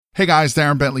Hey guys,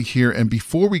 Darren Bentley here, and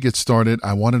before we get started,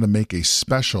 I wanted to make a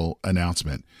special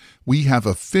announcement. We have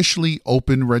officially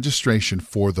opened registration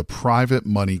for the Private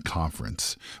Money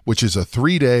Conference, which is a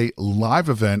 3-day live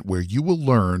event where you will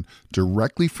learn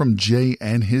directly from Jay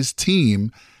and his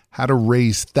team how to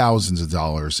raise thousands of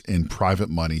dollars in private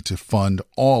money to fund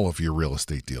all of your real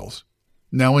estate deals.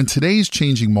 Now, in today's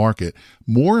changing market,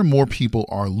 more and more people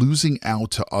are losing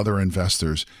out to other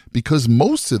investors because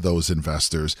most of those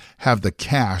investors have the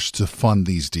cash to fund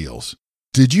these deals.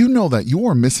 Did you know that you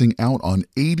are missing out on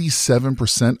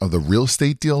 87% of the real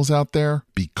estate deals out there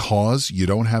because you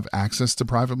don't have access to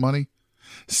private money?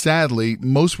 Sadly,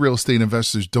 most real estate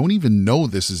investors don't even know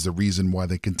this is the reason why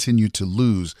they continue to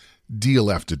lose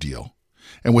deal after deal.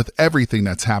 And with everything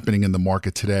that's happening in the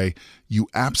market today, you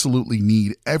absolutely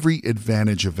need every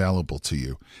advantage available to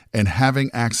you. And having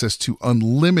access to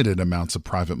unlimited amounts of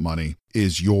private money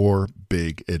is your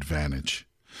big advantage.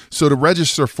 So to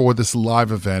register for this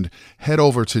live event, head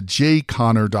over to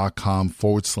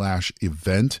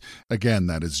jayconner.com/event. Again,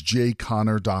 that is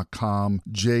jayconner.com,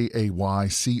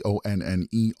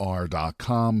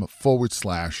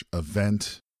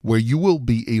 jayconner.com/event, where you will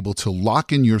be able to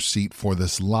lock in your seat for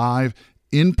this live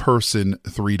in-person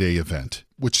 3-day event,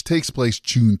 which takes place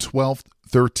June 12th,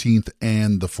 13th,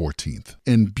 and the 14th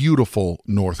in beautiful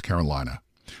North Carolina.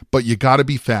 But you got to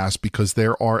be fast because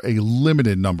there are a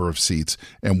limited number of seats,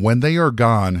 and when they are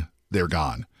gone, they're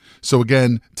gone. So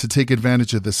again, to take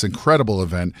advantage of this incredible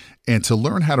event and to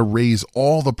learn how to raise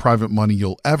all the private money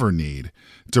you'll ever need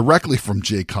directly from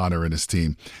Jay Conner and his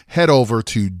team, head over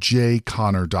to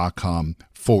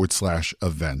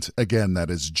jayconner.com/event. Again,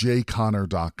 that is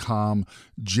jayconner.com,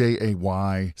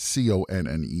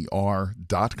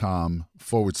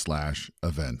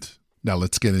 jayconner.com/event. Now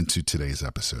let's get into today's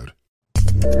episode.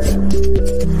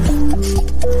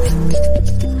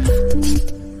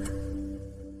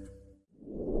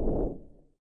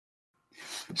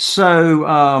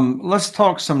 So let's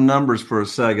talk some numbers for a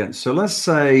second. So let's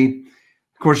say,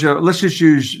 of course, let's just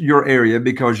use your area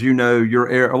because you know your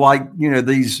area, like, you know,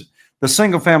 the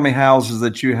single family houses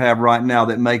that you have right now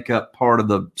that make up part of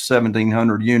the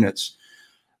 1,700 units.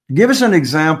 Give us an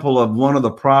example of one of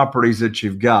the properties that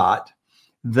you've got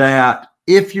that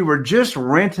if you were just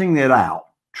renting it out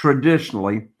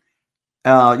traditionally,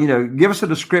 give us a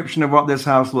description of what this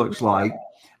house looks like.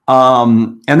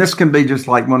 And this can be just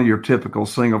like one of your typical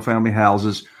single family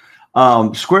houses.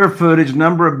 Square footage,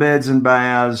 number of beds and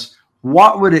baths.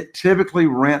 What would it typically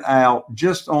rent out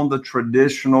just on the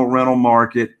traditional rental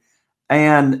market?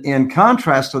 And in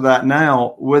contrast to that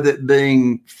now, with it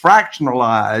being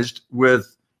fractionalized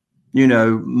with,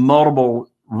 multiple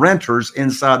renters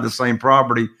inside the same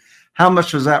property, how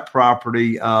much does that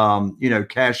property,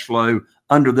 cash flow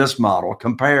under this model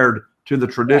compared to the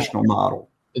traditional model?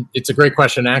 It's a great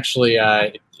question. Actually,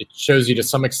 it shows you to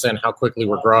some extent how quickly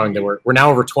we're growing. That we're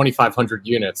now over 2,500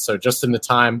 units. So just in the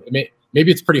time, maybe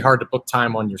it's pretty hard to book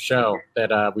time on your show.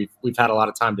 That we've had a lot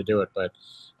of time to do it, but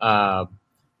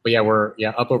yeah, we're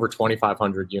up over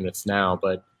 2,500 units now.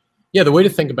 But yeah, the way to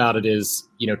think about it is,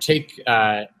 take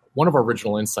one of our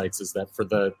original insights is that for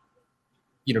the,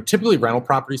 typically rental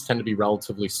properties tend to be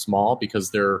relatively small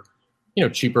because they're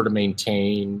cheaper to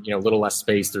maintain, a little less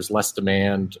space. There's less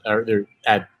demand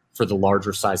for the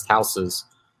larger sized houses.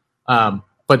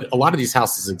 But a lot of these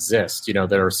houses exist,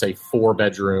 that are, say, 4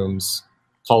 bedrooms,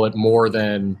 call it more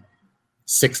than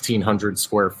 1,600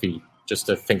 square feet, just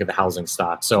to think of the housing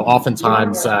stock. So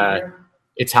oftentimes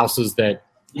it's houses that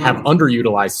have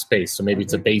underutilized space. So maybe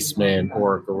it's a basement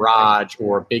or a garage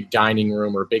or a big dining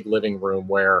room or a big living room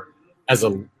where as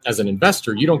an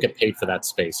investor, you don't get paid for that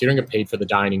space. You don't get paid for the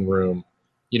dining room,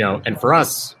 and for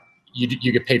us,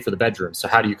 you get paid for the bedroom. So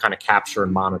how do you kind of capture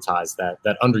and monetize that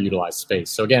underutilized space?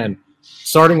 So again,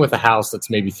 starting with a house that's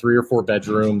maybe 3 or 4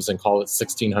 bedrooms and call it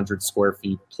 1,600 square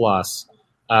feet plus,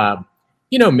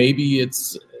 maybe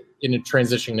it's in a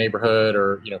transition neighborhood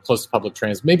or, close to public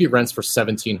transit, maybe it rents for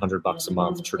 $1,700 a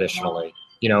month traditionally,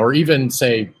 or even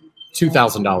say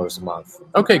 $2,000 a month.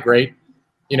 Okay, great.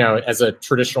 As a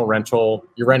traditional rental,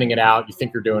 you're renting it out. You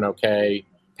think you're doing okay,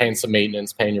 paying some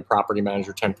maintenance, paying your property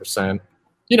manager 10%.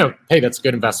 Hey, that's a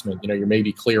good investment. You're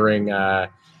maybe clearing,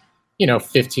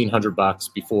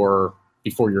 $1,500 before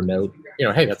your note.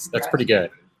 Hey, that's pretty good.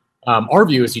 Our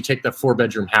view is you take that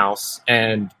 4-bedroom house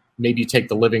and maybe you take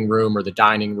the living room or the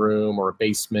dining room or a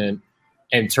basement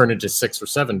and turn it to 6 or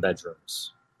 7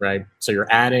 bedrooms, right? So you're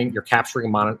capturing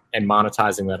and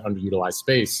monetizing that underutilized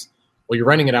space. Well, you're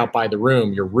renting it out by the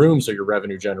room. Your rooms are your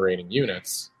revenue generating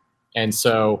units. And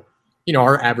so,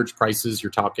 our average prices,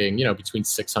 you're talking, between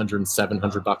 $600 and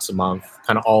 $700 a month,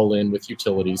 kind of all in with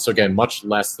utilities. So again, much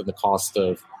less than the cost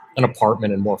of an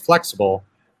apartment and more flexible.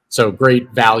 So great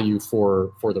value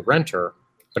for the renter.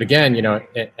 But again,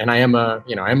 and I am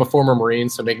a former Marine,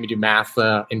 so making me do math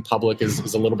in public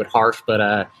is a little bit harsh.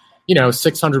 But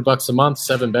 $600 a month,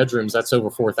 7 bedrooms, that's over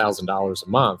 $4,000 a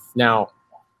month. Now,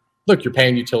 look, you're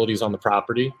paying utilities on the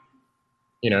property.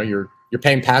 You're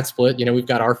paying PadSplit. We've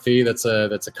got our fee. That's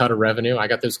a cut of revenue. I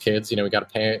got those kids. We got to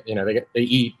pay. They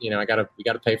eat. We got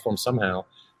to pay for them somehow.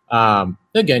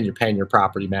 Again, you're paying your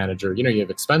property manager. You have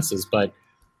expenses, but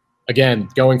again,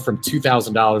 going from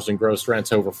 $2,000 in gross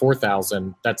rents over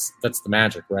 $4,000, that's the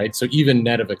magic, right? So even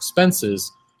net of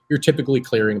expenses, you're typically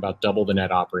clearing about double the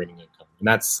net operating income, and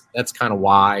that's kind of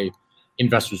why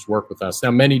investors work with us.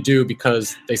 Now, many do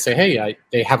because they say, hey,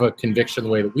 they have a conviction the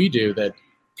way that we do that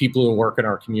people who work in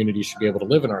our community should be able to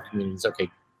live in our communities. Okay,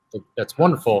 that's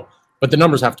wonderful, but the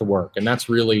numbers have to work, and that's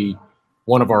really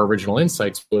one of our original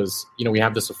insights was, we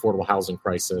have this affordable housing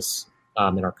crisis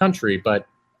in our country, but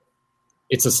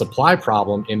it's a supply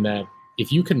problem in that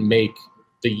if you can make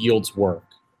the yields work,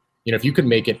 if you can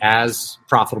make it as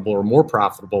profitable or more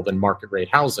profitable than market rate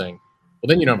housing, well,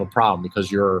 then you don't have a problem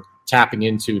because you're tapping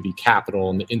into the capital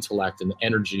and the intellect and the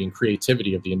energy and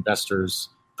creativity of the investors,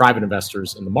 private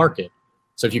investors in the market.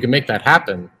 So if you can make that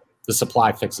happen, the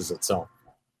supply fixes itself.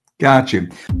 Got you.